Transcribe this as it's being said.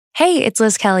Hey, it's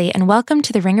Liz Kelly, and welcome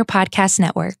to the Ringer Podcast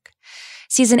Network.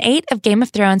 Season 8 of Game of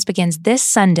Thrones begins this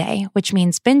Sunday, which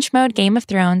means Binge Mode Game of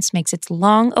Thrones makes its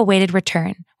long-awaited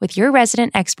return, with your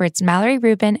resident experts Mallory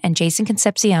Rubin and Jason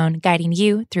Concepcion guiding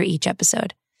you through each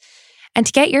episode. And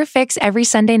to get your fix every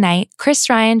Sunday night, Chris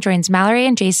Ryan joins Mallory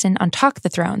and Jason on Talk the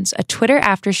Thrones, a Twitter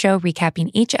after show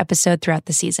recapping each episode throughout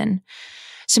the season.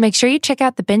 So make sure you check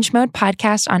out the Binge Mode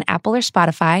podcast on Apple or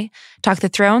Spotify, Talk the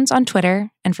Thrones on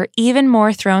Twitter, and for even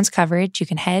more Thrones coverage, you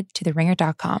can head to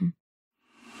theringer.com.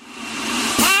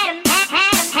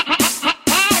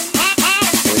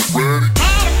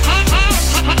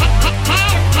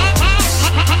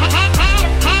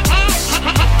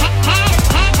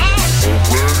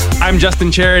 I'm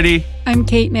Justin Charity. I'm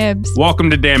Kate Nibbs. Welcome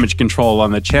to Damage Control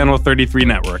on the Channel 33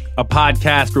 Network, a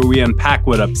podcast where we unpack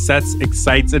what upsets,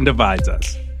 excites, and divides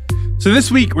us. So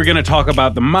this week, we're going to talk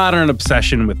about the modern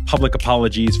obsession with public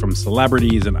apologies from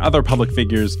celebrities and other public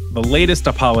figures, the latest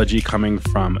apology coming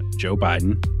from Joe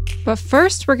Biden. But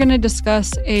first, we're going to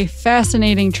discuss a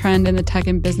fascinating trend in the tech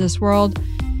and business world.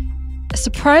 A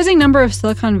surprising number of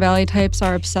Silicon Valley types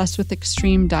are obsessed with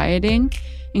extreme dieting,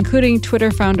 including Twitter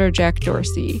founder Jack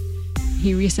Dorsey.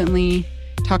 He recently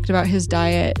talked about his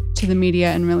diet to the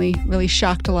media and really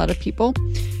shocked a lot of people,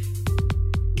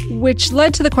 which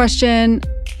led to the question,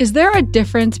 is there a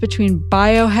difference between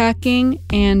biohacking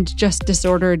and just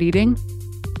disordered eating?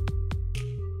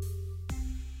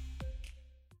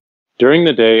 During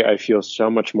the day, I feel so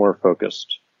much more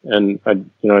focused. And I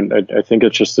think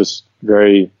it's just this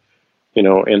very,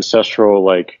 ancestral,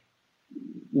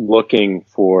 looking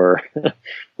for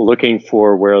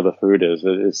where the food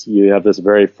is. You have this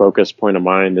very focused point of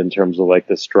mind in terms of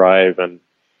this drive. And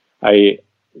the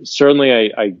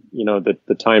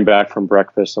time back from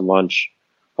breakfast and lunch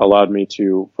allowed me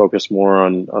to focus more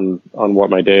on what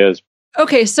my day is.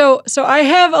 Okay, so I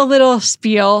have a little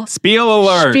spiel. Spiel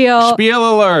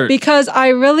alert. Because I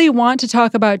really want to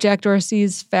talk about Jack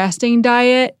Dorsey's fasting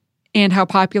diet and how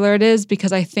popular it is,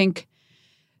 because I think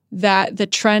that the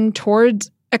trend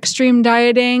towards extreme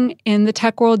dieting in the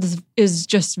tech world is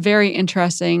just very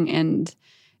interesting and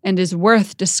is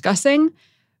worth discussing.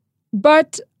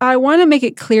 But I want to make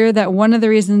it clear that one of the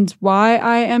reasons why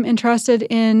I am interested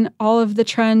in all of the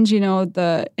trends,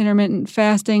 the intermittent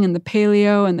fasting and the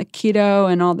paleo and the keto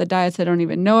and all the diets I don't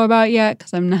even know about yet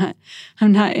because I'm not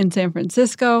in San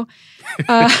Francisco.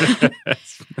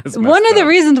 That's one of the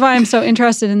reasons why I'm so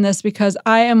interested in this, because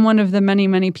I am one of the many,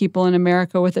 many people in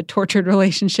America with a tortured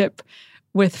relationship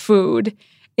with food.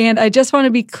 And I just want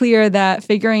to be clear that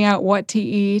figuring out what to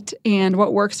eat and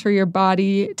what works for your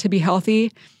body to be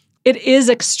healthy, it is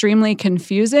extremely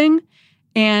confusing,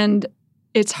 and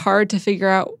it's hard to figure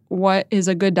out what is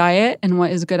a good diet and what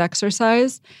is good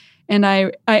exercise. And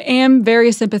I am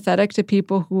very sympathetic to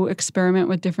people who experiment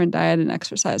with different diet and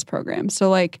exercise programs.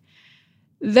 So,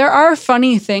 there are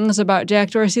funny things about Jack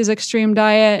Dorsey's extreme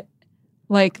diet,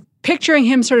 picturing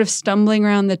him sort of stumbling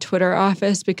around the Twitter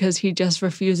office because he just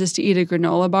refuses to eat a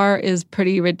granola bar is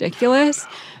pretty ridiculous.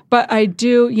 But I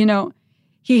do,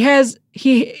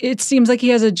 it seems like he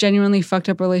has a genuinely fucked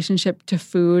up relationship to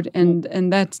food,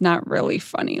 and that's not really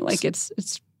funny.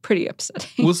 It's pretty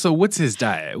upsetting. Well, so what's his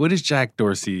diet? What is Jack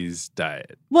Dorsey's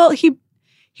diet? Well, he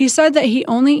said that he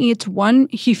only eats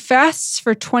he fasts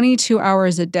for 22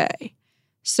 hours a day.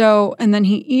 So, and then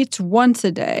he eats once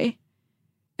a day,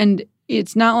 and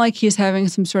it's not like he's having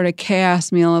some sort of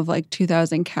chaos meal of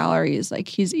 2,000 calories.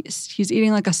 He's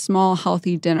eating a small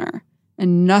healthy dinner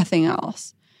and nothing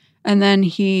else. And then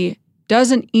he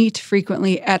doesn't eat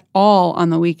frequently at all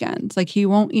on the weekends. He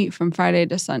won't eat from Friday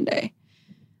to Sunday.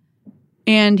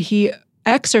 And he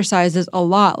exercises a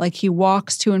lot. He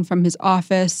walks to and from his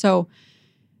office. So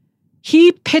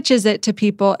he pitches it to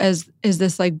people as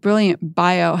this brilliant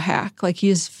biohack.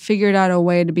 He's figured out a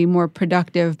way to be more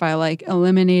productive by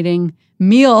eliminating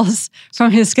meals from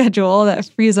his schedule that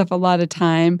frees up a lot of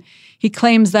time. He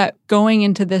claims that going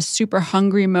into this super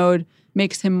hungry mode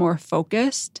makes him more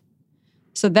focused.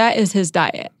 So that is his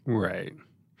diet. Right.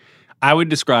 I would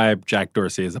describe Jack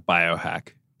Dorsey as a biohack,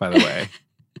 by the way.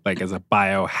 As a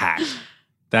biohack.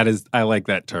 I like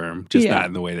that term, just not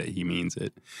in the way that he means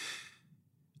it.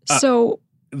 So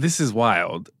this is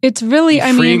wild. It's really,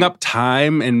 freeing up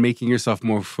time and making yourself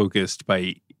more focused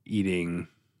by eating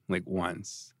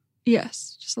once.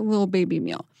 Yes, just a little baby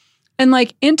meal. And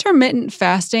intermittent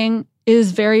fasting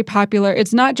is very popular.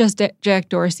 It's not just Jack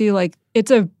Dorsey.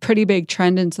 It's a pretty big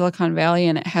trend in Silicon Valley,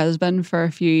 and it has been for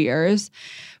a few years.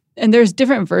 And there's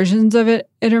different versions of it,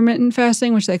 intermittent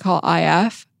fasting, which they call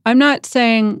IF. I'm not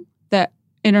saying that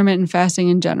intermittent fasting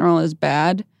in general is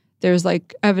bad. there's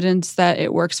like evidence that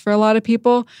it works for a lot of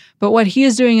people. But what he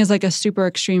is doing is like a super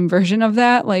extreme version of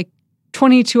that. Like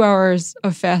 22 hours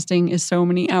of fasting is so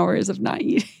many hours of not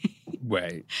eating.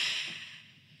 Right.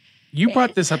 You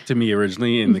brought this up to me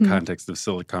originally in the context of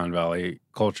Silicon Valley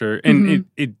culture. And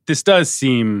this does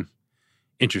seem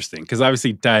interesting because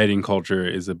obviously dieting culture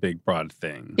is a big, broad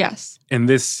thing. Yes. And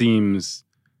this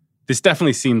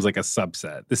definitely seems like a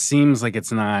subset. This seems like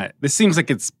it's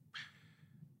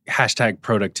hashtag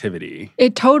productivity.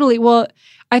 Well,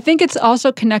 I think it's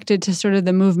also connected to sort of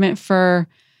the movement for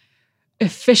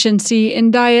efficiency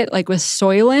in diet, like with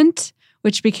Soylent,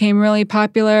 which became really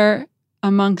popular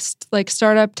amongst like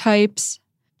startup types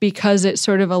because it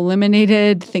sort of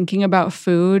eliminated thinking about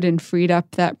food and freed up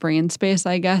that brain space,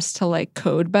 I guess, to like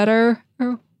code better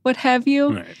or what have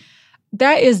you. Right.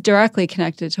 That is directly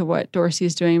connected to what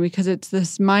Dorsey's doing because it's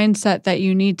this mindset that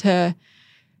you need to,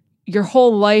 your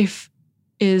whole life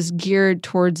is geared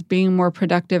towards being more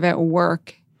productive at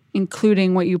work,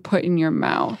 including what you put in your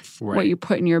mouth, what you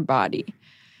put in your body,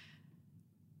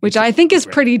 which I think is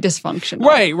pretty dysfunctional.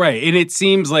 Right. And it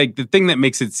seems like the thing that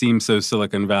makes it seem so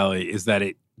Silicon Valley is that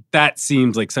that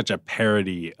seems like such a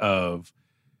parody of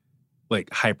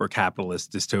like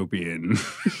hyper-capitalist dystopian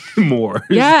more.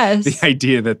 Yes. The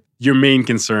idea that your main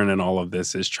concern in all of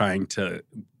this is trying to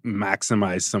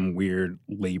maximize some weird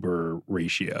labor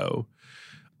ratio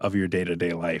of your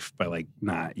day-to-day life by like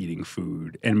not eating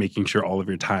food and making sure all of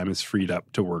your time is freed up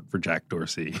to work for Jack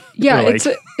Dorsey. Yeah, it's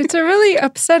a really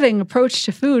upsetting approach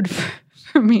to food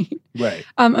for me. Right.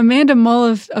 Amanda Mull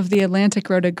of The Atlantic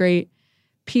wrote a great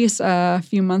piece a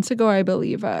few months ago, I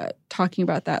believe, talking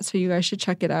about that. So you guys should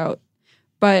check it out.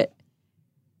 But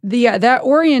that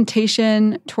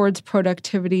orientation towards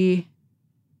productivity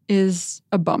is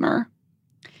a bummer.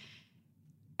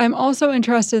 I'm also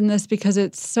interested in this because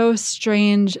it's so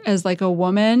strange as like a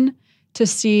woman to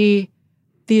see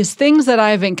these things that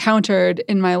I've encountered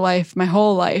in my life, my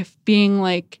whole life, being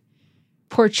like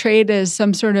portrayed as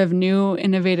some sort of new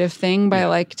innovative thing by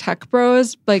like tech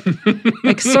bros. Like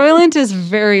Soylent is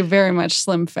very, very much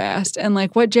slim fast. And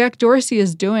like what Jack Dorsey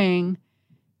is doing,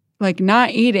 like not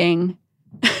eating,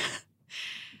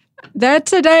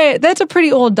 that's a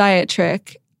pretty old diet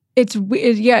trick.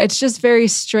 It's just very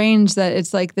strange that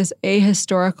it's like this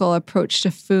ahistorical approach to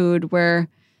food where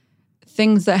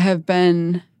things that have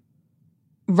been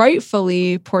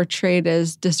rightfully portrayed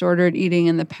as disordered eating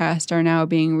in the past are now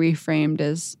being reframed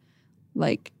as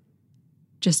like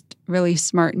just really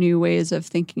smart new ways of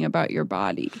thinking about your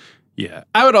body. Yeah.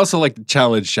 I would also like to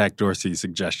challenge Jack Dorsey's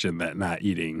suggestion that not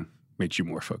eating makes you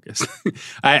more focused.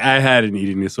 I had an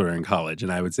eating disorder in college,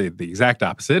 and I would say the exact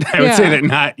opposite. I would say that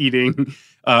not eating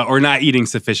or not eating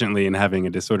sufficiently and having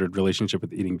a disordered relationship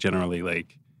with eating generally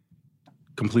like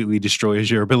completely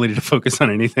destroys your ability to focus on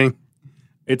anything.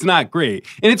 It's not great.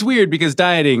 And it's weird because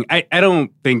dieting, I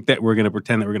don't think that we're going to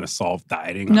pretend that we're going to solve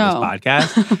dieting on this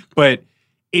podcast, but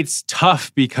it's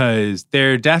tough because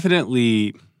they're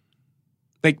definitely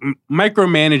like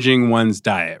micromanaging one's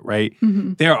diet, right?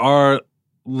 Mm-hmm. There are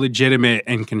legitimate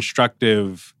and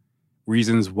constructive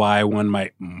reasons why one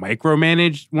might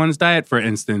micromanage one's diet. For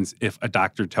instance, if a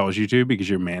doctor tells you to because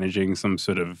you're managing some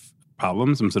sort of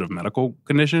problem, some sort of medical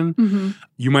condition,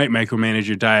 you might micromanage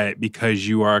your diet because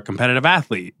you are a competitive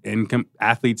athlete. And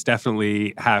athletes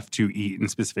definitely have to eat in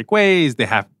specific ways. They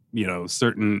have,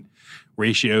 certain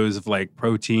ratios of like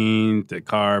protein to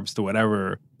carbs to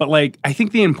whatever. But like, I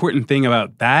think the important thing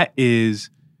about that is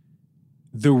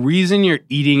the reason you're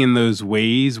eating in those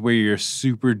ways where you're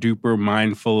super duper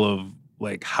mindful of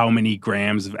like how many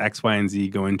grams of X, Y, and Z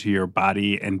go into your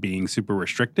body and being super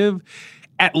restrictive,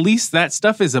 at least that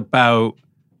stuff is about,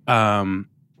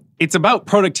 it's about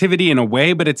productivity in a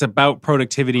way, but it's about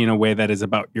productivity in a way that is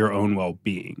about your own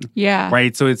well-being. Yeah.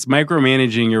 Right? So it's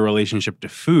micromanaging your relationship to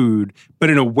food, but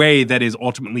in a way that is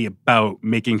ultimately about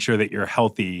making sure that you're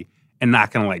healthy and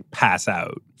not going to like pass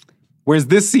out. Whereas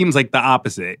this seems like the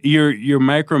opposite. You're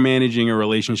micromanaging a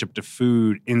relationship to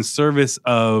food in service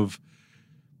of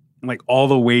like all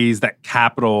the ways that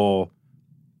capital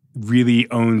really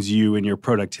owns you and your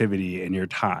productivity and your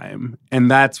time. And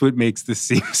that's what makes this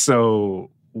seem so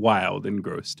wild and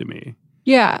gross to me.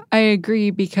 Yeah, I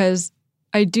agree because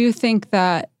I do think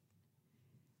that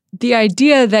the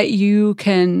idea that you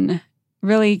can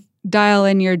really dial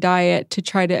in your diet to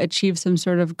try to achieve some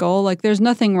sort of goal, like there's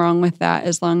nothing wrong with that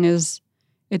as long as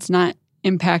it's not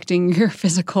impacting your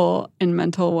physical and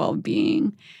mental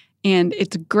well-being. And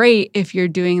it's great if you're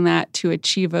doing that to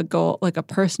achieve a goal, like a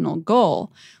personal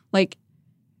goal. Like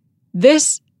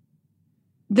this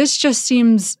just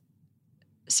seems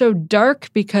so dark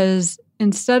because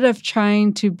instead of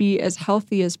trying to be as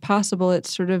healthy as possible,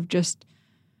 it's sort of just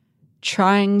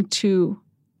trying to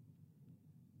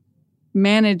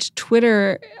manage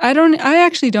Twitter. I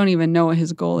actually don't even know what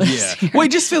his goal is. Yeah. Here. Well,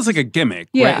 it just feels like a gimmick.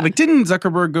 Yeah. Right? Like, didn't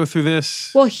Zuckerberg go through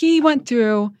this? Well, he went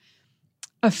through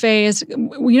a phase.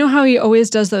 You know how he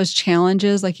always does those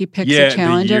challenges? Like he picks a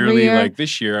challenge the yearly, every year. Like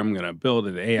this year, I'm going to build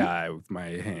an AI with my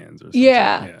hands or something.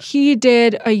 Yeah. He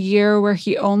did a year where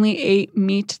he only ate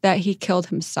meat that he killed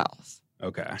himself.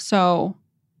 Okay. So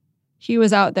he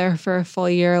was out there for a full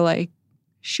year, like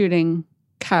shooting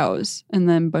cows and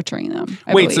then butchering them.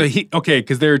 I believe.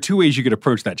 Because there are two ways you could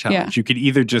approach that challenge. Yeah. You could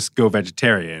either just go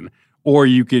vegetarian, or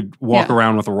you could walk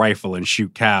around with a rifle and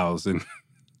shoot cows. And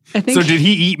I think so did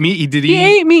he eat meat? He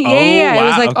ate meat. Yeah. Wow. It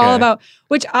was like all about,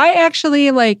 which I actually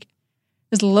like,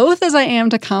 as loath as I am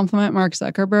to compliment Mark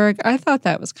Zuckerberg, I thought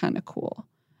that was kind of cool.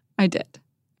 I did.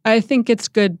 I think it's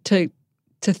good to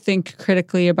think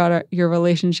critically about your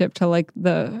relationship to like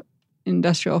the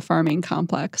industrial farming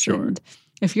complex. Sure. And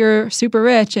if you're super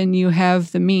rich and you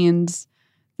have the means,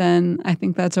 then I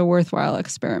think that's a worthwhile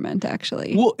experiment,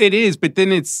 actually. Well, it is, but then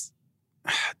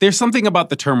there's something about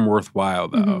the term worthwhile,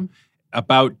 though,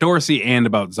 about Dorsey and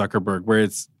about Zuckerberg, where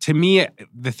it's, to me,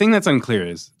 the thing that's unclear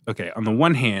is, okay, on the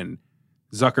one hand,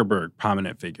 Zuckerberg,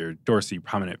 prominent figure, Dorsey,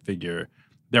 prominent figure,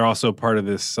 they're also part of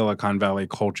this Silicon Valley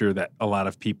culture that a lot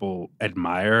of people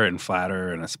admire and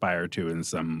flatter and aspire to in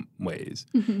some ways.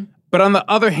 Mm-hmm. But on the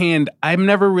other hand, I'm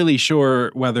never really sure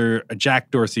whether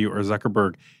Jack Dorsey or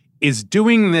Zuckerberg is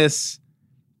doing this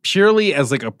purely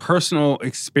as like a personal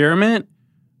experiment,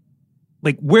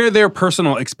 like where their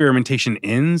personal experimentation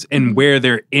ends and where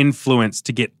their influence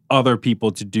to get other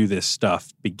people to do this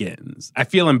stuff begins. I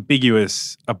feel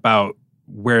ambiguous about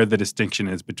where the distinction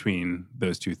is between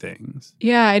those two things.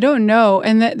 Yeah, I don't know.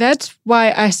 And that's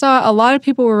why I saw a lot of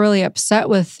people were really upset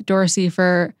with Dorsey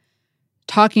for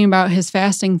talking about his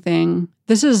fasting thing.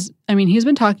 He's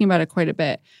been talking about it quite a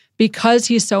bit because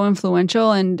he's so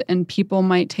influential and people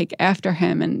might take after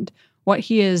him and what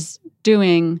he is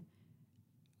doing.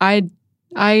 I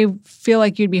feel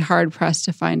like you'd be hard pressed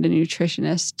to find a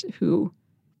nutritionist who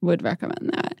would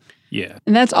recommend that. Yeah.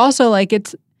 And that's also like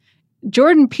it's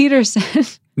Jordan Peterson.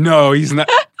 No, he's not.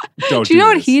 Don't do you know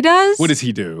what he does? What does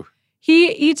he do?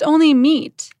 He eats only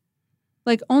meat,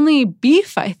 like only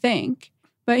beef, I think.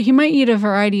 But he might eat a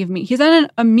variety of meat. He's on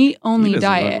a meat-only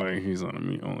diet. Look like he's on a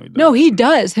meat-only diet. No, he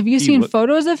does. Have you seen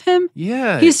photos of him?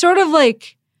 Yeah. He's sort of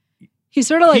like he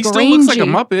still rangy. looks like a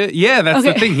Muppet. Yeah, that's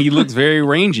the thing. He looks very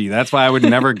rangy. That's why I would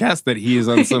never guess that he is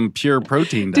on some pure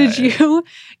protein diet.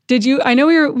 Did you? I know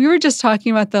we were just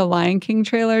talking about the Lion King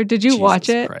trailer. Did you watch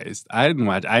it? Jesus Christ. I didn't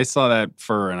watch. I saw that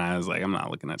fur and I was like, I'm not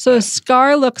looking at that. So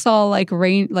Scar looks all like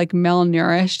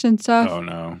malnourished and stuff. Oh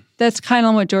no. That's kind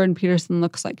of what Jordan Peterson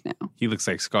looks like now. He looks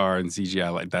like Scar in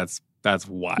CGI. Like that's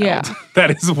wild. Yeah.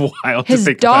 That is wild. His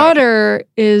daughter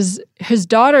is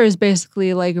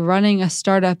basically like running a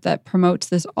startup that promotes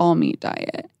this all meat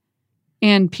diet.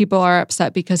 And people are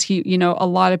upset because a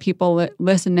lot of people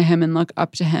listen to him and look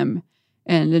up to him.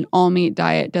 And an all meat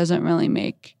diet doesn't really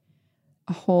make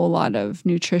a whole lot of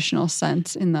nutritional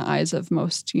sense in the eyes of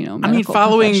most, medical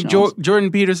following Jordan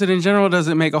Peterson in general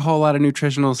doesn't make a whole lot of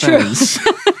nutritional sense.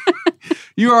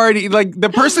 You already, like, the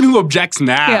person who objects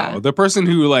now, the person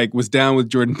who, like, was down with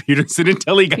Jordan Peterson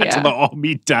until he got to the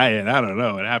all-meat diet. I don't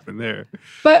know what happened there.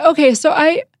 But, okay, so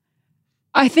I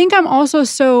think I'm also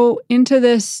so into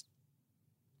this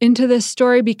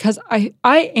story because I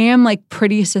am, like,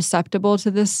 pretty susceptible to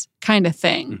this kind of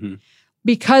thing.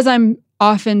 Because I'm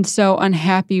often so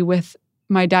unhappy with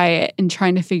my diet and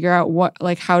trying to figure out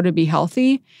how to be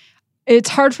healthy. It's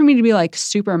hard for me to be, like,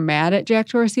 super mad at Jack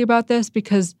Dorsey about this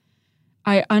because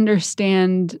I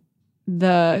understand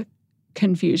the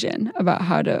confusion about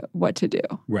what to do.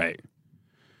 Right.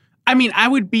 I mean,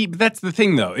 that's the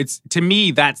thing though. To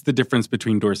me, that's the difference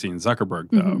between Dorsey and Zuckerberg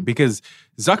though, because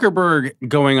Zuckerberg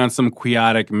going on some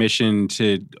quixotic mission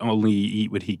to only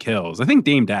eat what he kills. I think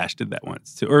Dame Dash did that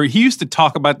once too. Or he used to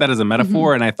talk about that as a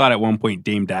metaphor. And I thought at one point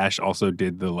Dame Dash also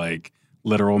did the like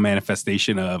literal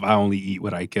manifestation of I only eat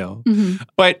what I kill.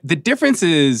 But the difference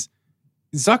is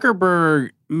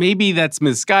Zuckerberg, maybe that's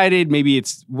misguided, maybe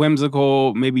it's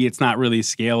whimsical, maybe it's not really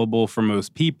scalable for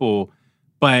most people,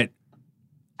 but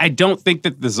I don't think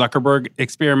that the Zuckerberg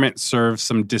experiment serves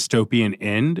some dystopian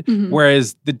end,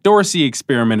 whereas the Dorsey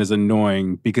experiment is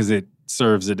annoying because it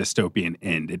serves a dystopian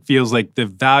end. It feels like the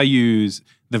values,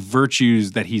 the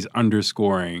virtues that he's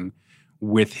underscoring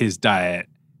with his diet,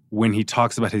 when he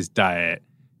talks about his diet,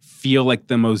 feel like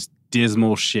the most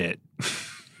dismal shit.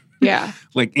 Yeah.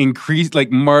 Like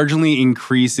marginally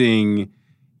increasing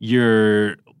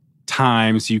your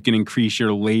time so you can increase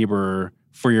your labor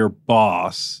for your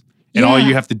boss. And all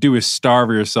you have to do is starve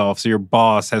yourself so your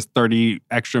boss has 30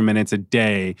 extra minutes a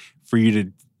day for you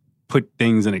to put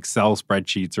things in Excel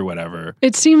spreadsheets or whatever.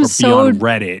 It seems or be on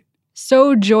Reddit.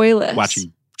 So joyless.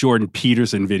 Watching Jordan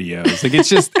Peterson videos. Like, it's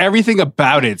just everything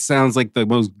about it sounds like the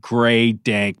most gray,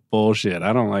 dank bullshit.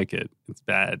 I don't like it. It's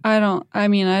bad. I don't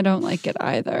like it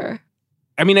either.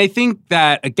 I mean, I think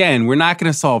that, again, we're not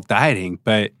going to solve dieting,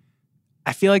 but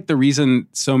I feel like the reason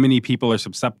so many people are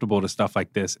susceptible to stuff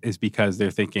like this is because they're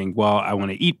thinking, well, I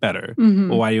want to eat better. Mm-hmm.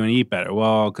 Well, why do you want to eat better?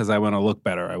 Well, because I want to look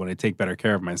better. I want to take better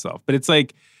care of myself. But it's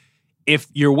like, if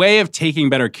your way of taking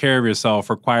better care of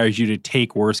yourself requires you to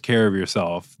take worse care of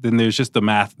yourself, then there's just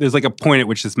there's like a point at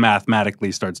which this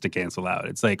mathematically starts to cancel out.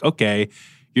 It's like, okay,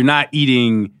 you're not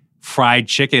eating fried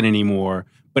chicken anymore,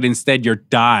 but instead you're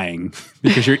dying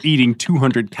because you're eating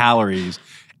 200 calories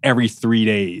every 3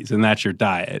 days, and that's your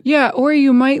diet. Yeah, or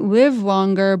you might live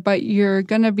longer, but you're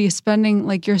going to be spending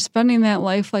that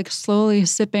life like slowly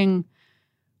sipping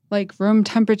like room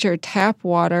temperature tap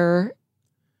water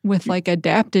with like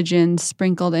adaptogens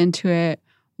sprinkled into it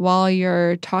while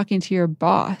you're talking to your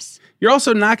boss. You're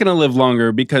also not going to live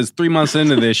longer because 3 months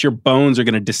into this, your bones are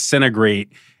going to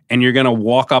disintegrate and you're going to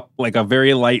walk up like a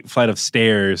very light flight of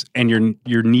stairs and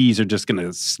your knees are just going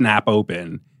to snap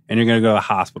open and you're going to go to the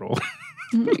hospital.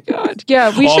 Oh my God.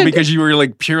 Yeah, all because you were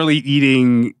like purely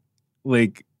eating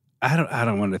like I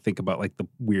don't want to think about like the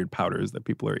weird powders that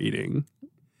people are eating.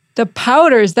 The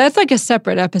powders, that's like a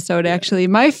separate episode actually.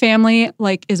 My family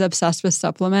like is obsessed with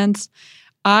supplements.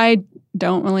 I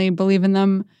don't really believe in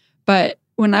them, but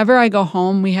whenever I go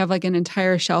home, we have like an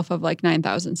entire shelf of like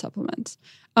 9,000 supplements.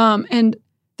 And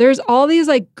there's all these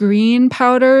like green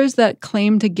powders that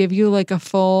claim to give you like a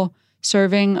full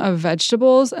serving of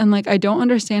vegetables, and like I don't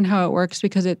understand how it works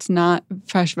because it's not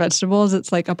fresh vegetables,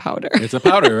 it's like a powder. It's a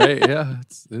powder, right? Yeah.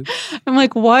 It's I'm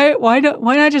like, why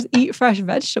not just eat fresh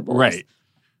vegetables?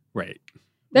 Right.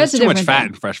 That's There's too much fat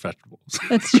in fresh vegetables.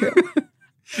 That's true.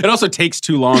 It also takes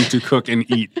too long to cook and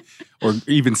eat or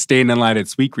even stand in line at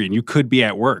Sweetgreen. You could be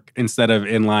at work instead of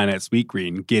in line at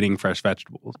Sweetgreen getting fresh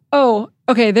vegetables. Oh,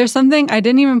 okay. There's something, I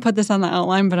didn't even put this on the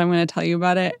outline, but I'm going to tell you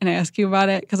about it and ask you about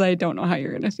it because I don't know how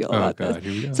you're going to feel about this.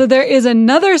 Here we go. So there is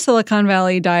another Silicon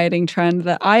Valley dieting trend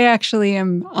that I actually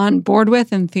am on board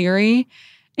with in theory,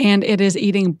 and it is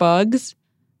eating bugs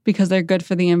because they're good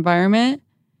for the environment.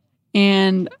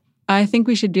 And I think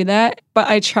we should do that. But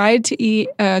I tried to eat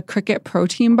a cricket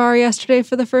protein bar yesterday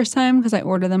for the first time because I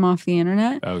ordered them off the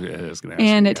internet. Okay, I was gonna ask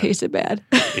and you it tasted bad.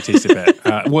 It tasted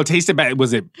bad. Well, it tasted bad.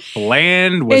 Was it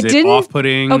bland? Was it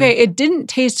off-putting? Okay, it didn't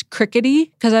taste crickety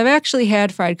because I've actually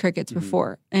had fried crickets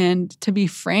before. And to be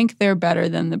frank, they're better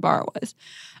than the bar was.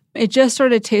 It just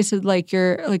sort of tasted like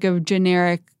a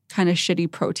generic kind of shitty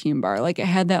protein bar. Like it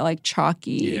had that like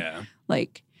chalky,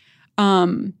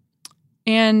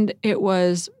 and it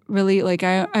was really like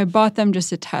I bought them just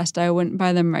to test. I wouldn't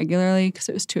buy them regularly because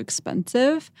it was too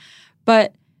expensive.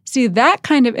 But see, that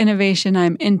kind of innovation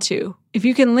I'm into. If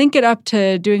you can link it up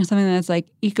to doing something that's like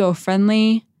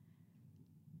eco-friendly,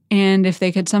 and if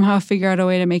they could somehow figure out a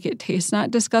way to make it taste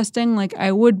not disgusting, like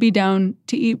I would be down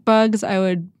to eat bugs. I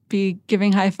would be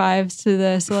giving high fives to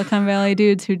the Silicon Valley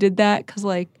dudes who did that because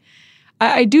like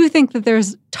I do think that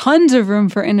there's tons of room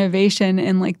for innovation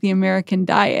in like the American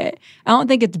diet. I don't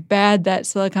think it's bad that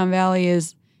Silicon Valley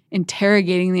is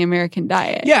interrogating the American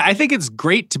diet. Yeah, I think it's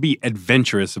great to be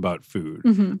adventurous about food.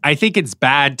 Mm-hmm. I think it's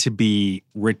bad to be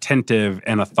retentive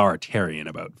and authoritarian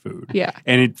about food. Yeah.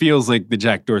 And it feels like the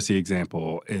Jack Dorsey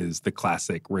example is the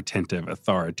classic retentive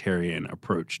authoritarian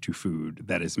approach to food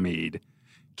that has made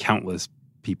countless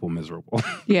people miserable.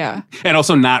 Yeah. And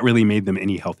also not really made them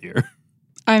any healthier.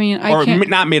 I mean,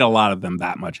 not made a lot of them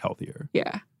that much healthier.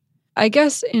 Yeah. I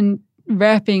guess in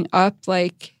wrapping up,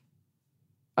 like,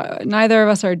 neither of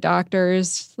us are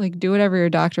doctors. Like, do whatever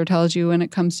your doctor tells you when it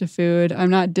comes to food.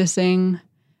 I'm not dissing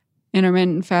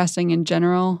intermittent fasting in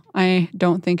general. I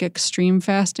don't think extreme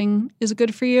fasting is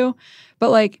good for you. But,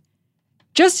 like,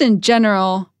 just in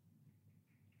general,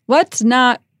 let's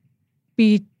not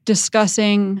be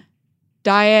discussing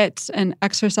diets and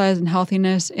exercise and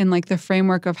healthiness in, like, the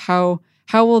framework of how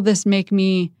will this make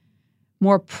me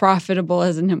more profitable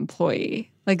as an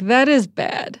employee? Like, that is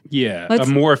bad. Yeah, a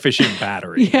more efficient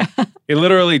battery. Yeah. You're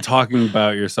literally talking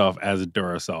about yourself as a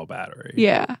Duracell battery.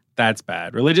 Yeah. That's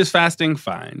bad. Religious fasting,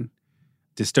 fine.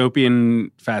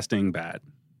 Dystopian fasting, bad.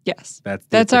 Yes.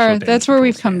 That's where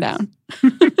we've come down.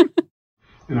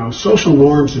 Social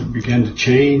norms have begun to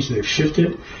change. They've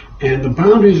shifted. And the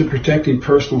boundaries of protecting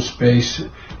personal space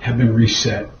have been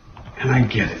reset. And I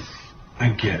get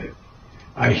it.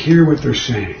 I hear what they're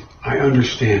saying. I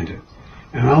understand it.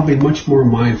 And I'll be much more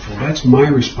mindful. That's my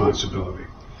responsibility.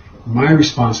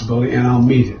 And I'll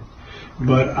meet it.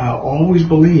 But I'll always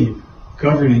believe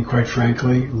governing, quite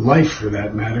frankly, life for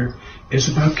that matter, is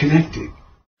about connecting.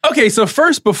 Okay, so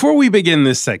first, before we begin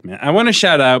this segment, I want to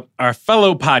shout out our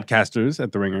fellow podcasters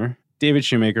at The Ringer, David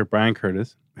Shoemaker, Brian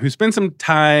Curtis, who spent some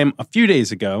time a few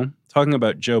days ago talking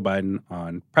about Joe Biden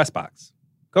on PressBox.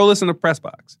 Go listen to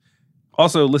PressBox.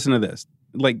 Also, listen to this.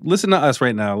 Listen to us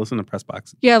right now. Listen to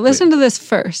PressBox. Yeah, listen to this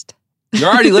first. You're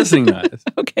already listening to us.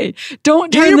 Okay,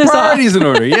 don't Get turn your this priorities off. in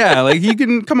order. Yeah, you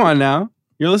can, come on now.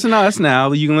 You're listening to us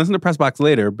now. You can listen to PressBox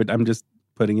later, but I'm just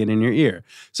putting it in your ear.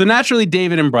 So naturally,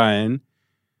 David and Brian,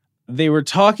 they were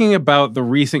talking about the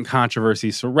recent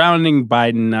controversy surrounding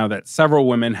Biden now that several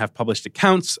women have published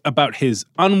accounts about his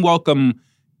unwelcome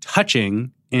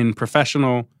touching in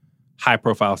professional,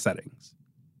 high-profile settings.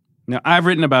 Now, I've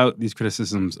written about these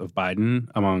criticisms of Biden,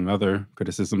 among other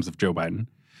criticisms of Joe Biden,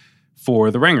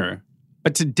 for The Ringer.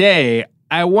 But today,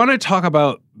 I want to talk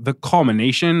about the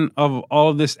culmination of all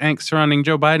of this angst surrounding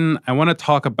Joe Biden. I want to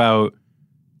talk about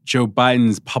Joe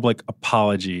Biden's public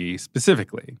apology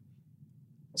specifically.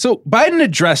 So Biden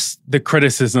addressed the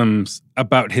criticisms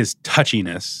about his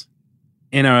touchiness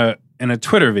in a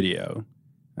Twitter video.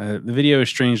 The video is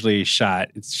strangely shot.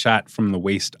 It's shot from the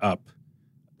waist up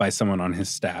by someone on his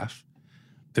staff.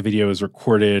 The video is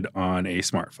recorded on a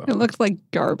smartphone. It looks like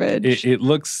garbage.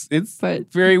 It's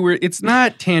very weird. It's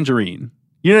not Tangerine.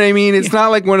 You know what I mean? It's not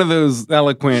like one of those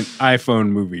eloquent iPhone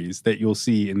movies that you'll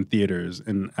see in theaters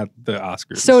and at the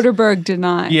Oscars. Soderbergh did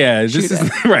not. Yeah, this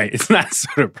is right. It's not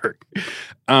Soderbergh.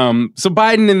 So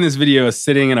Biden in this video is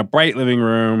sitting in a bright living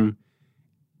room.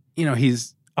 You know,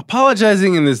 he's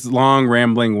apologizing in this long,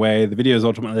 rambling way. The video is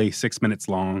ultimately 6 minutes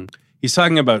long. He's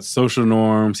talking about social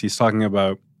norms. He's talking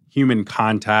about human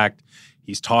contact.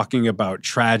 He's talking about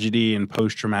tragedy and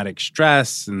post-traumatic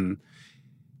stress. And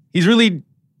he's really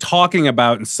talking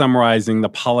about and summarizing the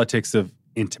politics of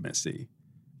intimacy.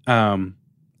 And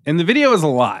the video is a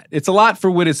lot. It's a lot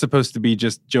for what is supposed to be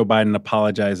just Joe Biden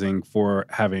apologizing for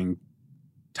having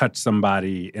touched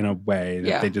somebody in a way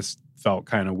that they just felt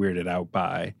kind of weirded out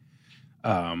by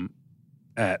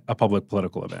at a public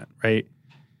political event, right?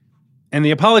 And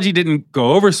the apology didn't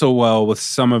go over so well with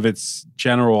some of its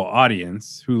general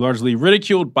audience, who largely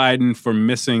ridiculed Biden for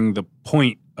missing the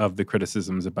point of the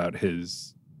criticisms about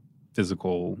his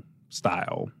physical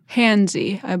style.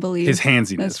 Handsy, I believe. His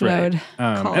handsiness, That's what I would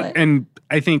call it. And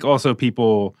I think also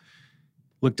people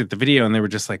looked at the video and they were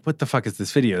just like, what the fuck is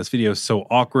this video? This video is so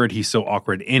awkward. He's so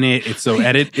awkward in it. It's so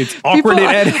It's awkward in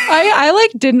edit. I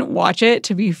didn't watch it,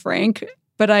 to be frank,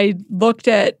 but I looked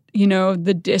at,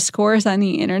 the discourse on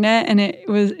the internet, and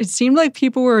it seemed like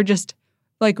people were just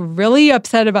really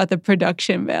upset about the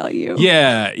production value.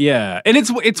 Yeah, yeah. And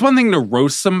it's one thing to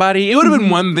roast somebody. It would have been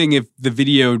one thing if the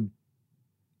video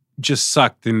just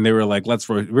sucked and they were like,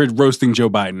 we're roasting Joe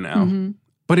Biden now. Mm-hmm.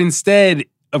 But instead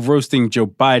of roasting Joe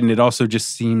Biden, it also just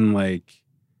seemed like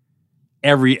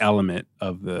every element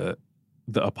of the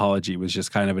apology was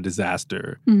just kind of a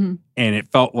disaster. Mm-hmm. And it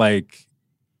felt like,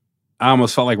 I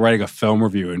almost felt like writing a film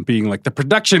review and being like, the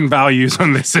production values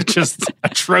on this are just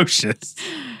atrocious.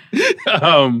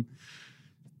 And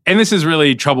this is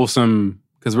really troublesome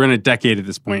because we're in a decade at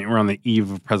this point. We're on the eve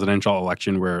of a presidential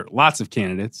election where lots of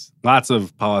candidates, lots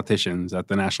of politicians at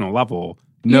the national level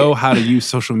know how to use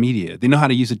social media. They know how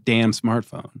to use a damn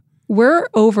smartphone. We're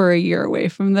over a year away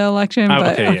from the election.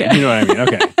 But, okay. Yeah, you know what I mean.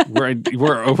 Okay.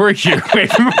 We're over a year away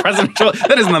from a presidential.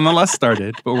 That is nonetheless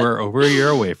started, but we're over a year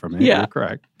away from it. Yeah. You're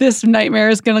correct. This nightmare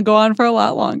is going to go on for a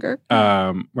lot longer.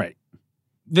 Right.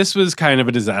 This was kind of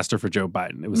a disaster for Joe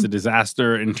Biden. It was a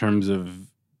disaster in terms of,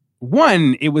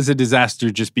 one, it was a disaster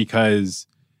just because,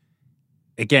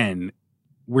 again,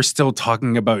 we're still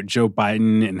talking about Joe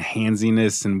Biden and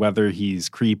handsiness and whether he's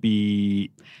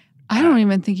creepy. I don't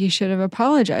even think he should have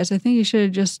apologized. I think he should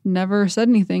have just never said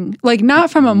anything.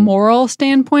 Not from a moral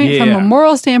standpoint. Yeah. From a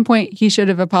moral standpoint, he should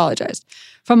have apologized.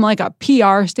 From a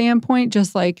PR standpoint,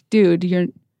 just dude, you're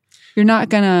not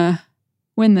gonna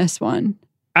win this one.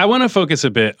 I want to focus a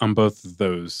bit on both of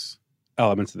those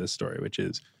elements of this story, which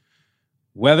is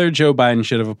whether Joe Biden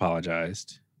should have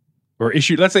apologized or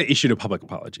issued a public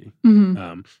apology,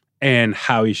 and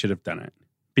how he should have done it.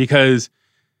 Because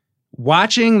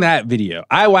watching that video,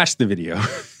 I watched the video.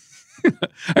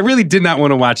 I really did not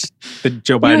want to watch the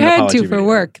Joe Biden apology video. You had to for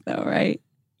work, though, right?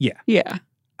 Yeah. Yeah.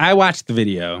 I watched the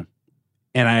video,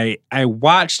 and I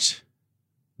watched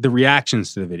the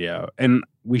reactions to the video. And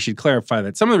we should clarify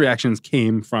that some of the reactions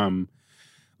came from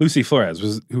Lucy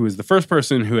Flores, who was the first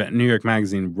person who at New York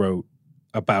Magazine wrote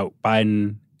about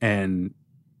Biden and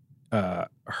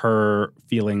her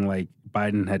feeling like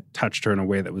Biden had touched her in a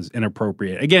way that was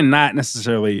inappropriate. Again, not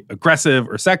necessarily aggressive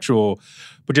or sexual,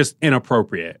 but just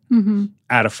inappropriate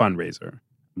at a fundraiser.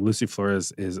 Lucy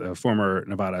Flores is a former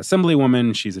Nevada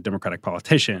Assemblywoman. She's a Democratic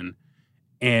politician.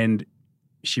 And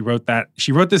she wrote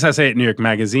this essay at New York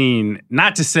Magazine,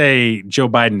 not to say Joe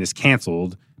Biden is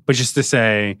canceled, but just to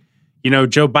say,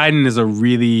 Joe Biden is a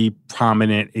really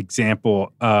prominent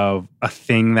example of a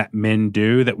thing that men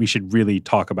do that we should really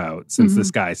talk about since this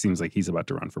guy seems like he's about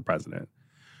to run for president.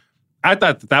 I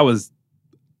thought that was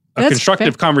a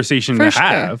constructive conversation to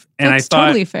have. And That's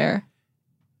totally fair.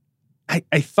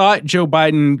 I thought Joe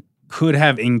Biden could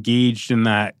have engaged in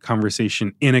that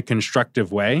conversation in a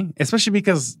constructive way, especially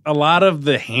because a lot of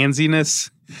the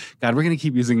handsiness, God, we're going to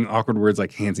keep using awkward words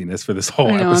like handsiness for this whole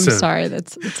episode. I'm sorry.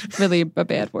 It's really a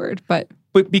bad word. But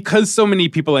because so many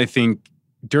people, I think,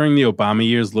 during the Obama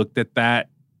years looked at that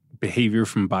behavior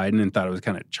from Biden and thought it was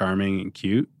kind of charming and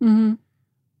cute,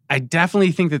 I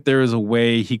definitely think that there is a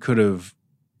way he could have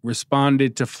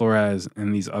responded to Flores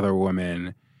and these other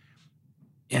women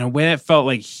in a way that felt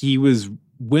like he was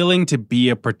willing to be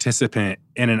a participant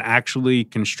in an actually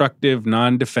constructive,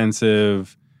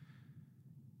 non-defensive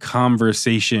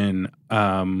conversation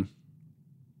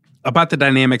about the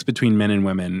dynamics between men and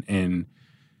women in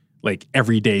like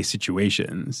everyday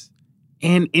situations.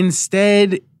 And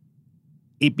instead,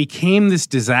 it became this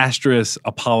disastrous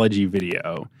apology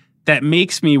video that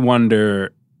makes me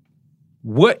wonder,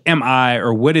 what am I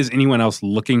or what is anyone else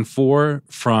looking for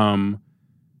from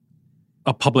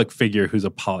a public figure who's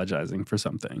apologizing for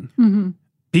something?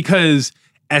 Because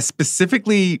as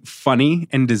specifically funny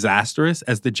and disastrous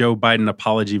as the Joe Biden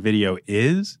apology video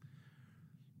is,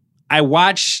 I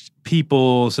watched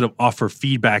people sort of offer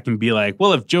feedback and be like,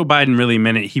 well, if Joe Biden really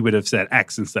meant it, he would have said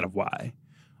X instead of Y.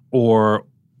 Or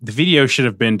the video should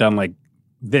have been done like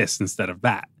this instead of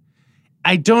that.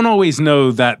 I don't always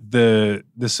know that the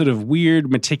sort of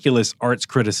weird, meticulous arts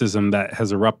criticism that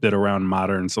has erupted around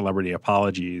modern celebrity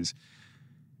apologies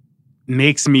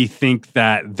makes me think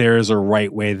that there's a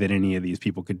right way that any of these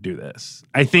people could do this.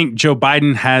 I think Joe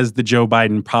Biden has the Joe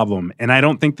Biden problem, and I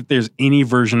don't think that there's any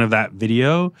version of that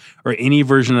video or any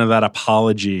version of that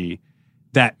apology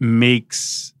that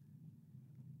makes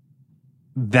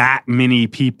that many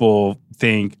people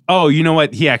think, oh, you know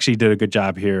what, he actually did a good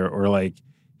job here, or like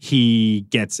he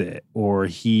gets it, or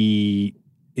he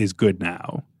is good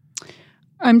now.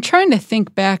 I'm trying to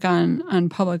think back on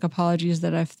public apologies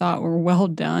that I've thought were well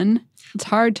done. It's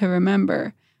hard to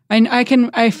remember.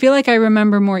 I feel like I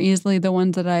remember more easily the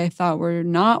ones that I thought were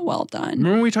not well done.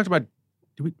 Remember we talked about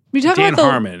Dan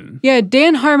Harmon? Yeah,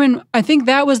 Dan Harmon. I think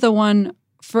that was the one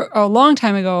for a long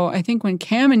time ago. I think when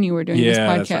Cam and you were doing this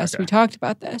podcast, we talked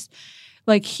about this.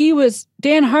 Like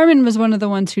Dan Harmon was one of the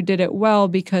ones who did it well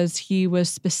because he was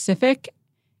specific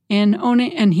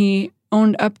and he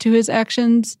owned up to his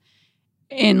actions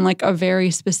in like a very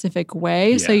specific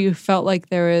way. Yeah. So you felt like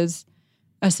there is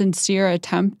a sincere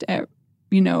attempt at,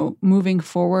 moving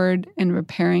forward and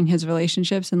repairing his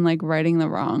relationships and like righting the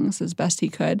wrongs as best he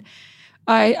could.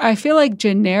 I feel like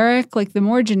the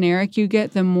more generic you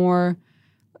get, the more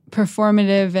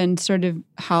performative and sort of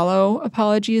hollow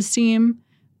apologies seem.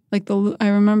 Like I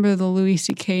remember the Louis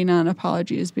C.K.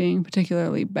 non-apology as being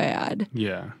particularly bad.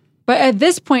 Yeah. But at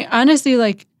this point, honestly,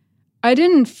 like, I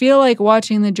didn't feel like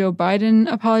watching the Joe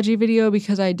Biden apology video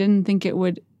because I didn't think it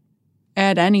would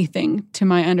add anything to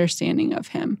my understanding of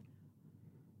him.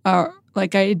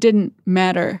 It didn't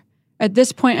matter. At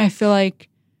this point, I feel like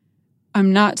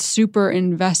I'm not super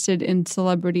invested in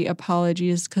celebrity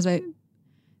apologies because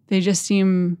they just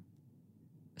seem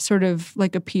sort of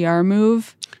like a PR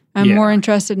move. I'm more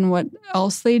interested in what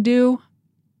else they do.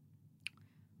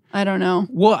 I don't know.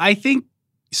 Well, I think,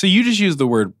 so you just used the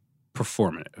word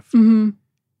performative,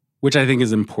 which I think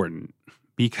is important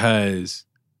because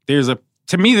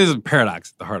to me, there's a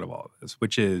paradox at the heart of all of this,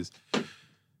 which is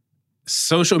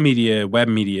social media, web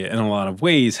media, in a lot of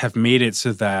ways have made it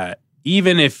so that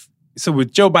so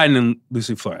with Joe Biden and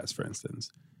Lucy Flores, for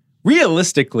instance,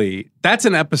 realistically, that's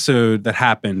an episode that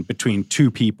happened between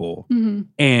two people.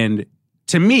 And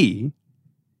to me,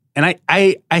 and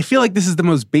I feel like this is the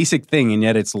most basic thing, and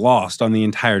yet it's lost on the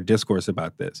entire discourse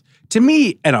about this. To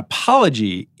me, an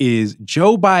apology is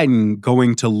Joe Biden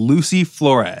going to Lucy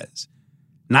Flores,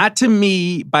 not to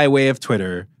me by way of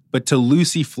Twitter, but to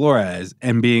Lucy Flores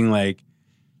and being like,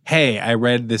 hey, I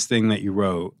read this thing that you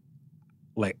wrote.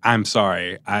 Like, I'm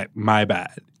sorry. My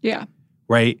bad. Yeah.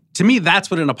 Right? To me,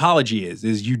 that's what an apology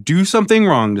is you do something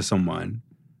wrong to someone.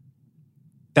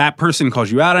 That person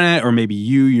calls you out on it, or maybe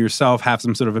you yourself have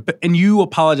some sort of and you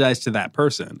apologize to that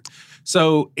person.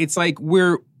 So it's like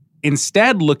we're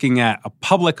instead looking at a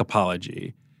public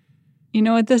apology. You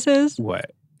know what this is?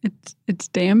 What? It's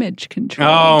damage control.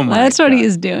 Oh my That's what God.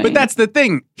 he's doing. But that's the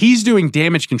thing. He's doing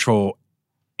damage control.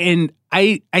 And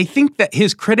I think that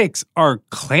his critics are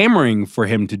clamoring for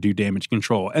him to do damage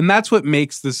control. And that's what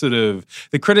makes the sort of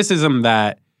the criticism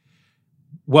that,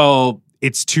 well,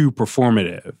 it's too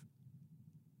performative.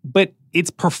 But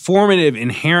it's performative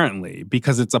inherently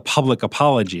because it's a public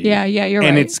apology. Yeah, you're right.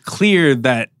 And it's clear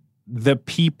that the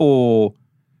people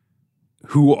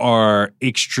who are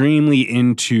extremely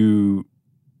into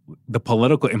the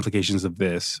political implications of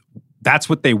this, that's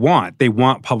what they want. They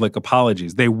want public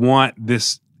apologies. They want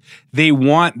this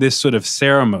sort of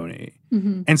ceremony.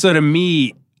 Mm-hmm. And so to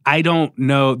me, I don't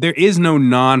know, there is no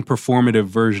non-performative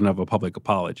version of a public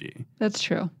apology. That's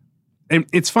true. And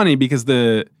it's funny because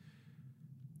the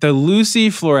Lucy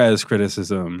Flores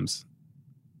criticisms,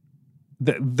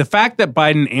 the fact that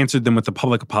Biden answered them with a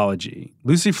public apology,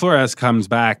 Lucy Flores comes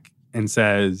back and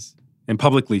says, and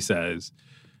publicly says,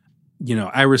 you know,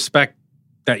 I respect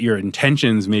that your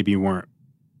intentions maybe weren't,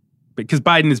 because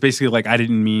Biden is basically like, I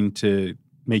didn't mean to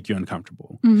make you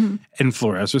uncomfortable. Mm-hmm. And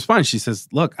Flores responds, she says,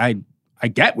 look, I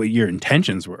get what your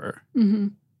intentions were. Mm-hmm.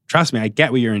 Trust me, I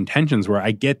get what your intentions were.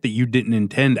 I get that you didn't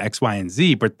intend X, Y, and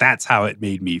Z, but that's how it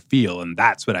made me feel. And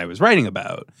that's what I was writing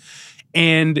about.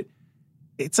 And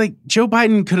it's like Joe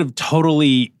Biden could have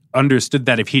totally understood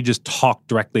that if he just talked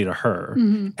directly to her.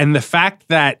 Mm-hmm. And the fact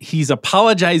that he's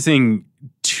apologizing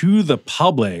to the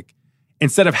public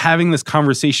instead of having this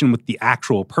conversation with the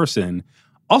actual person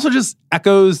also just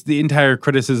echoes the entire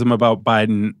criticism about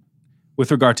Biden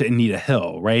with regard to Anita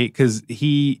Hill, right? Because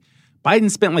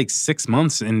Biden spent like 6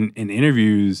 months in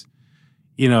interviews,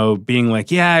 you know, being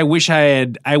like, yeah, I wish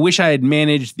I had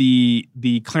managed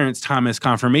the Clarence Thomas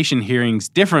confirmation hearings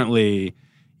differently.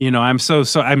 You know, I'm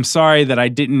sorry that I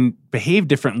didn't behave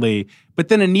differently. But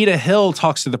then Anita Hill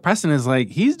talks to the press and is like,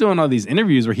 he's doing all these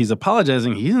interviews where he's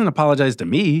apologizing. He doesn't apologize to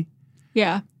me.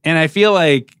 Yeah. And I feel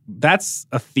like that's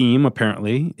a theme,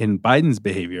 apparently, in Biden's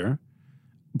behavior.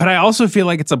 But I also feel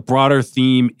like it's a broader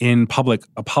theme in public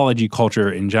apology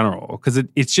culture in general, because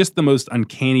it's just the most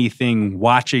uncanny thing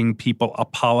watching people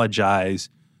apologize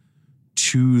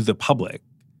to the public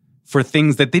for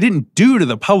things that they didn't do to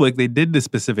the public, they did to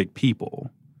specific people.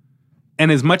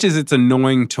 And as much as it's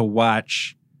annoying to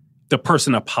watch the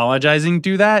person apologizing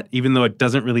do that, even though it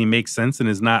doesn't really make sense and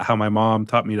is not how my mom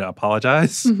taught me to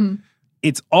apologize, Mm-hmm.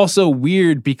 it's also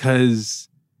weird because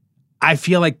I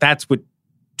feel like that's what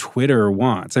Twitter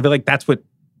wants. I feel like that's what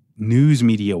news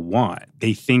media want.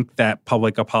 They think that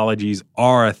public apologies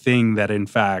are a thing that, in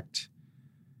fact,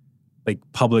 like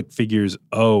public figures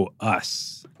owe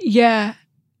us. Yeah.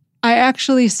 I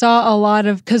actually saw a lot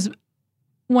of, because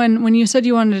when you said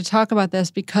you wanted to talk about this,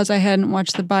 because I hadn't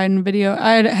watched the Biden video,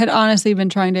 I had honestly been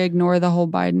trying to ignore the whole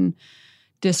Biden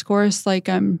discourse. Like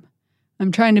I'm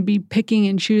trying to be picking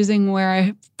and choosing where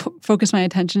I focus my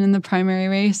attention in the primary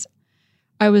race.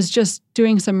 I was just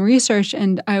doing some research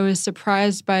and I was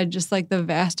surprised by just like the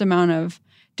vast amount of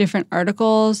different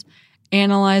articles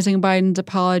analyzing Biden's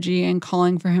apology and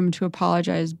calling for him to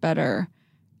apologize better.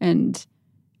 And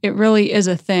it really is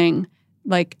a thing.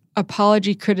 Like,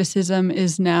 apology criticism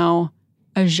is now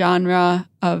a genre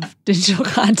of digital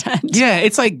content. Yeah,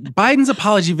 it's like Biden's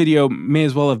apology video may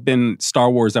as well have been Star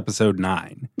Wars Episode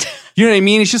 9. You know what I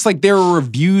mean? It's just like there are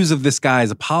reviews of this guy's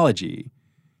apology.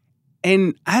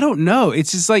 And I don't know.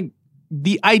 It's just like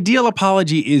the ideal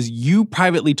apology is you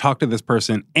privately talk to this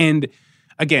person. And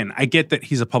again, I get that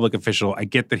he's a public official. I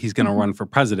get that he's going to run for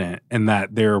president and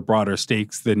that there are broader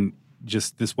stakes than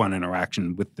just this one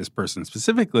interaction with this person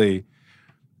specifically.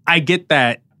 I get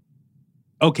that,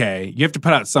 okay, you have to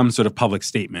put out some sort of public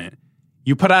statement.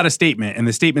 You put out a statement and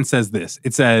the statement says this.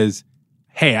 It says,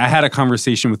 hey, I had a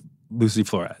conversation with Lucy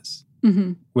Flores.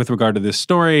 Mm-hmm. With regard to this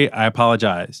story, I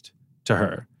apologized to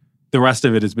her. The rest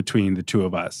of it is between the two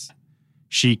of us.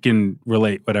 She can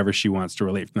relate whatever she wants to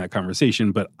relate from that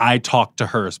conversation, but I talked to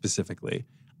her specifically.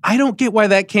 I don't get why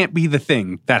that can't be the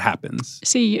thing that happens.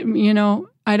 See, you know,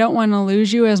 I don't want to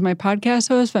lose you as my podcast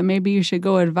host, but maybe you should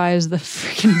go advise the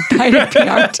freaking Biden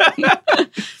PR team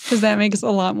because that makes a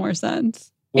lot more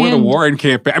sense. Or the Warren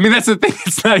campaign. I mean, that's the thing.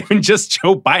 It's not even just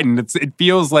Joe Biden. It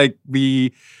feels like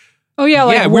the... Oh, yeah,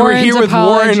 like we Warren's were here with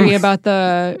apology Warren about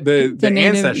the native,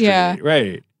 ancestry. yeah.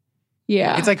 Right.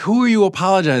 Yeah. It's like, who are you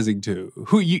apologizing to?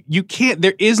 Who you can't...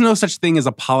 There is no such thing as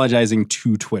apologizing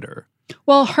to Twitter.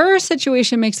 Well, her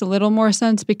situation makes a little more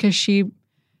sense because she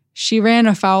ran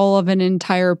afoul of an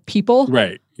entire people.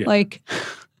 Right. Yeah. Like,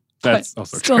 that's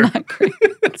also still true. not great.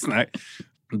 It's not.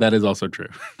 That is also true.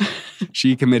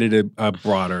 She committed a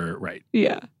broader right.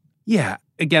 Yeah. Yeah.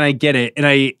 Again, I get it. And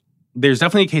there's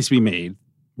definitely a case to be made,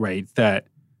 right, that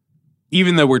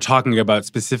even though we're talking about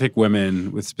specific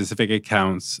women with specific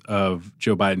accounts of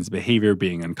Joe Biden's behavior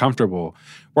being uncomfortable,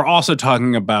 we're also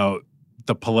talking about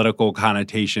the political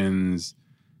connotations,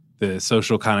 the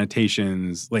social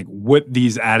connotations, like what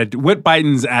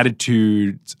Biden's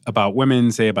attitudes about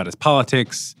women say about his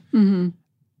politics. Mm-hmm.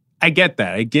 I get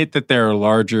that. I get that there are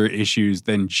larger issues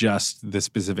than just the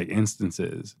specific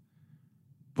instances.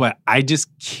 But I just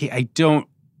can't, I don't,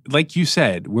 like you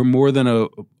said, we're more than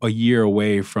a year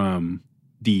away from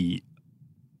the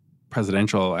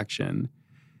presidential election.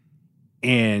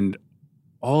 And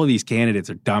all of these candidates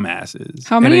are dumbasses.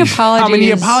 How many apologies? How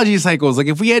many apology cycles? Like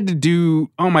if we had to do,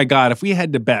 oh my God, if we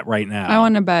had to bet right now. I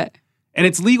want to bet. And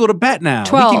it's legal to bet now.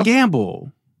 12. We can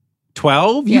gamble.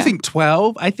 12? Yeah. You think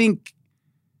 12? I think,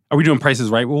 are we doing Price is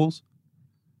Right rules?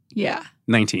 Yeah.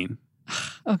 19.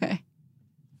 Okay.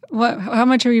 What? How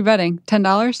much are we betting? $10?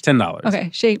 $10.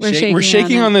 Okay. We're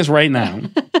shaking on this right now.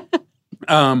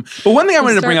 But one thing I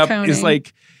wanted to bring up is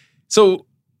like, so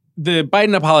the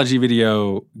Biden apology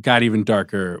video got even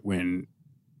darker when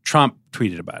Trump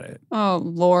tweeted about it. Oh,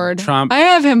 Lord. Trump. I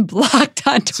have him blocked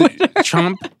on Twitter. So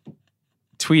Trump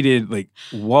tweeted like,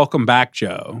 "Welcome back,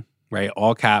 Joe." Right?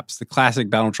 All caps, the classic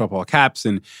Donald Trump all caps.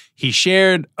 And he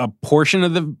shared a portion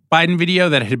of the Biden video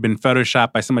that had been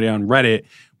photoshopped by somebody on Reddit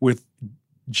with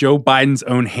Joe Biden's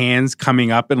own hands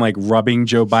coming up and like rubbing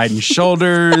Joe Biden's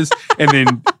shoulders and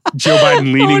then Joe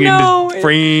Biden leaning into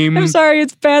frame. I'm sorry.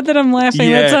 It's bad that I'm laughing.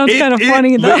 That sounds kind of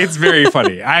funny, though. It's very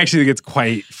funny. I actually think it's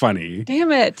quite funny.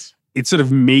 Damn it. It's sort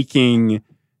of making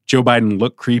Joe Biden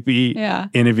look creepy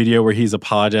in a video where he's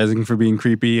apologizing for being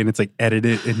creepy. And it's like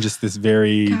edited in just this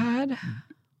very... God.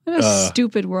 What a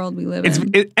stupid world we live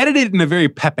in. It's edited in a very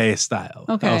Pepe style,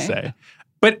 I'll say.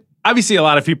 But obviously a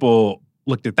lot of people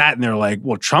looked at that and they're like,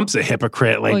 well, Trump's a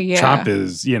hypocrite. Like Trump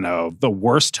is, the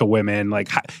worst to women. Like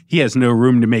he has no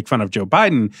room to make fun of Joe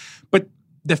Biden. But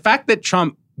the fact that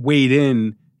Trump weighed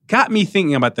in got me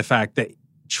thinking about the fact that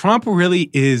Trump really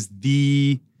is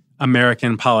the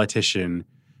American politician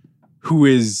who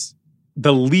is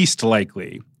the least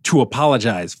likely to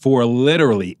apologize for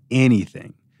literally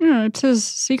anything. It's his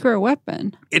secret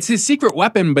weapon. It's his secret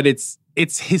weapon, but it's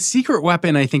his secret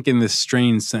weapon, I think, in this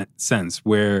strange sense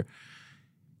where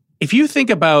if you think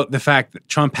about the fact that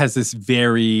Trump has this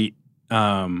very,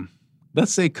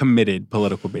 let's say, committed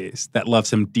political base that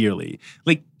loves him dearly,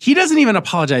 like he doesn't even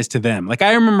apologize to them. Like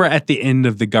I remember at the end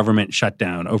of the government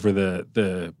shutdown over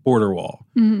the border wall,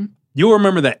 you'll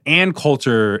remember that Ann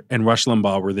Coulter and Rush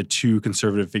Limbaugh were the two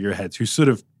conservative figureheads who sort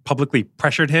of publicly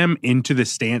pressured him into the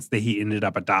stance that he ended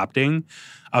up adopting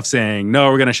of saying,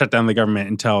 no, we're going to shut down the government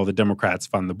until the Democrats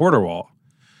fund the border wall.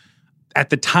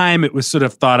 At the time, it was sort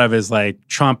of thought of as like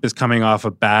Trump is coming off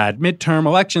a bad midterm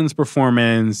elections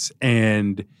performance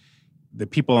and the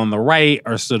people on the right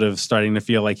are sort of starting to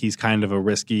feel like he's kind of a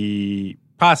risky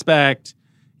prospect,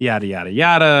 yada, yada,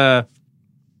 yada.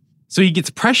 So he gets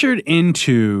pressured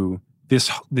into this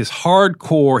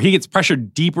hardcore, he gets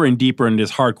pressured deeper and deeper into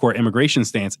this hardcore immigration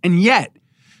stance. And yet,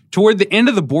 toward the end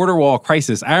of the border wall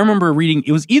crisis, I remember reading,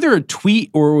 it was either a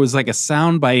tweet or it was like a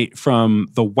soundbite from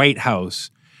the White House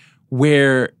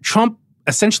where Trump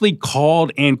essentially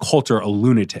called Ann Coulter a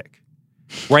lunatic,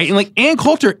 right? And like Ann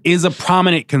Coulter is a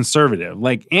prominent conservative.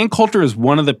 Like Ann Coulter is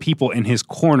one of the people in his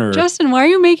corner. Justin, why are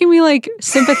you making me like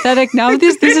sympathetic now?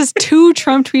 This is two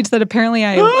Trump tweets that apparently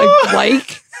I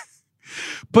like.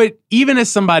 But even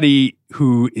as somebody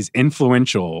who is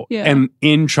influential and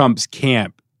in Trump's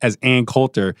camp as Ann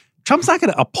Coulter, Trump's not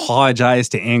going to apologize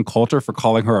to Ann Coulter for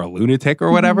calling her a lunatic or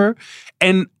whatever.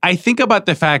 And I think about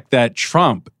the fact that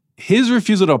Trump, his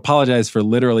refusal to apologize for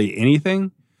literally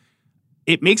anything,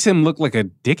 it makes him look like a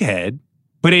dickhead,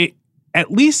 but it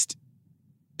at least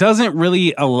doesn't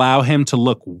really allow him to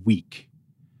look weak,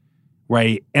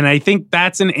 right? And I think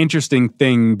that's an interesting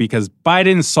thing because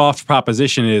Biden's soft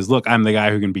proposition is, look, I'm the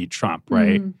guy who can beat Trump,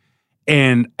 right?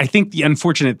 And I think the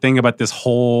unfortunate thing about this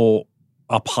whole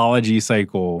apology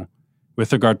cycle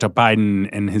with regard to Biden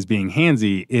and his being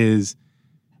handsy is,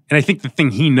 and I think the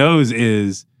thing he knows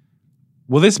is,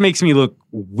 well, this makes me look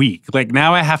weak. Like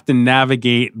now I have to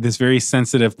navigate this very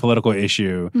sensitive political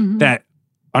issue that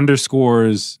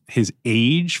underscores his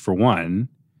age, for one,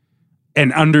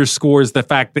 and underscores the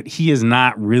fact that he is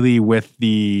not really with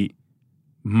the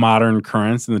modern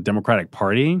currents in the Democratic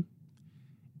Party.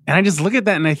 And I just look at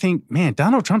that and I think, man,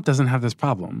 Donald Trump doesn't have this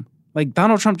problem. Like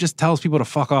Donald Trump just tells people to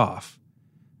fuck off.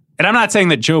 And I'm not saying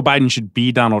that Joe Biden should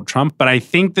be Donald Trump, but I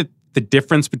think that the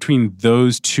difference between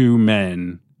those two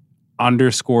men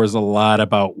underscores a lot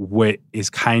about what is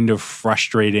kind of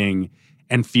frustrating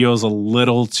and feels a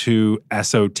little too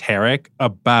esoteric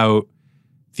about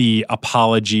the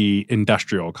apology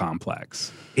industrial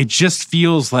complex. It just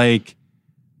feels like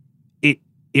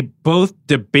it both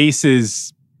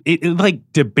debases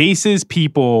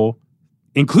people,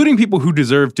 including people who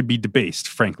deserve to be debased,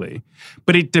 frankly.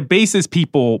 But it debases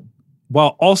people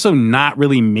while also not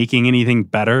really making anything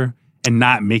better and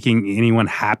not making anyone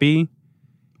happy.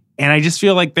 And I just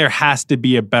feel like there has to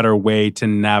be a better way to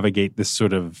navigate this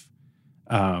sort of,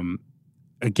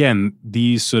 again,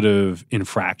 these sort of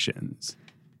infractions,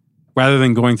 rather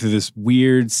than going through this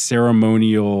weird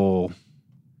ceremonial,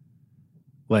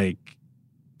 like,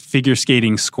 figure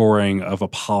skating scoring of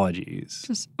apologies.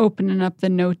 Just opening up the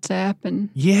Notes app and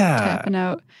yeah, tapping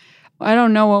out. I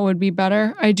don't know what would be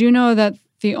better. I do know that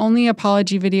the only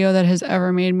apology video that has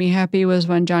ever made me happy was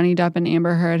when Johnny Depp and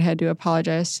Amber Heard had to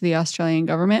apologize to the Australian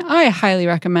government. I highly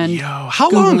recommend. How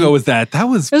long ago was that? It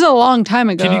was a long time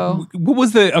ago. What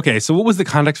was the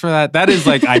context for that? That is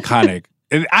like iconic.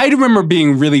 I remember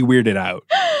being really weirded out.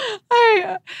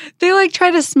 They like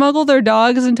tried to smuggle their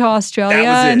dogs into Australia,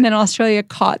 and then Australia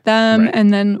caught them, right.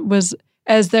 And then was,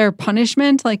 as their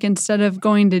punishment, like instead of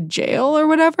going to jail or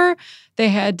whatever, they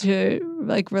had to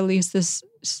like release this.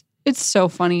 It's so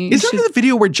funny. Isn't there the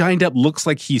video where Johnny Depp looks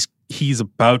like he's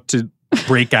about to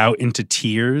break out into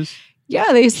tears?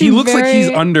 Yeah, he looks like he's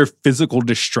under physical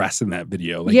distress in that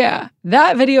video. Like, yeah,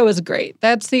 that video was great.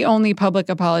 That's the only public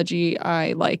apology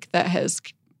I like that has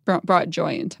brought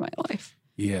joy into my life.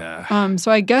 Yeah.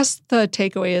 So I guess the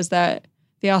takeaway is that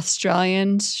the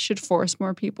Australians should force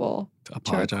more people to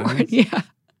apologize. To report. Yeah.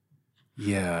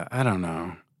 Yeah, I don't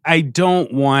know. I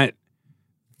don't want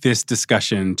this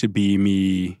discussion to be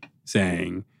me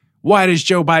saying, why does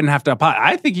Joe Biden have to apologize?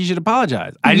 I think he should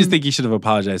apologize. I just think he should have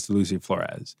apologized to Lucy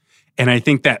Flores. And I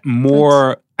think that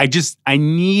I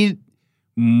need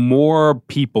more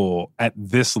people at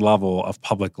this level of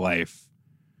public life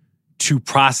to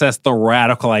process the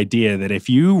radical idea that if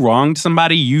you wronged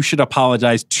somebody, you should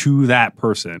apologize to that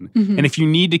person. Mm-hmm. And if you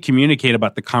need to communicate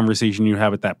about the conversation you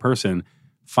have with that person,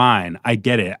 fine. I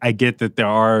get it. I get that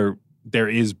there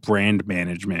is brand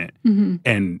management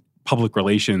and public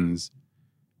relations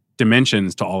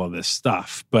dimensions to all of this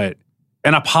stuff. But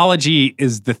an apology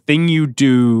is the thing you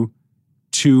do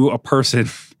to a person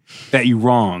that you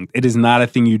wronged. It is not a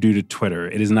thing you do to Twitter.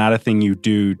 It is not a thing you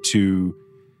do to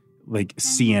like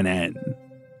CNN.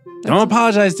 Don't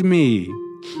apologize to me.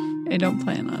 I don't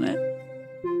plan on it.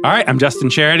 All right, I'm Justin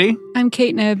Charity. I'm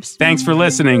Kate Nibbs. Thanks for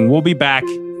listening. We'll be back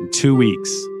in 2 weeks.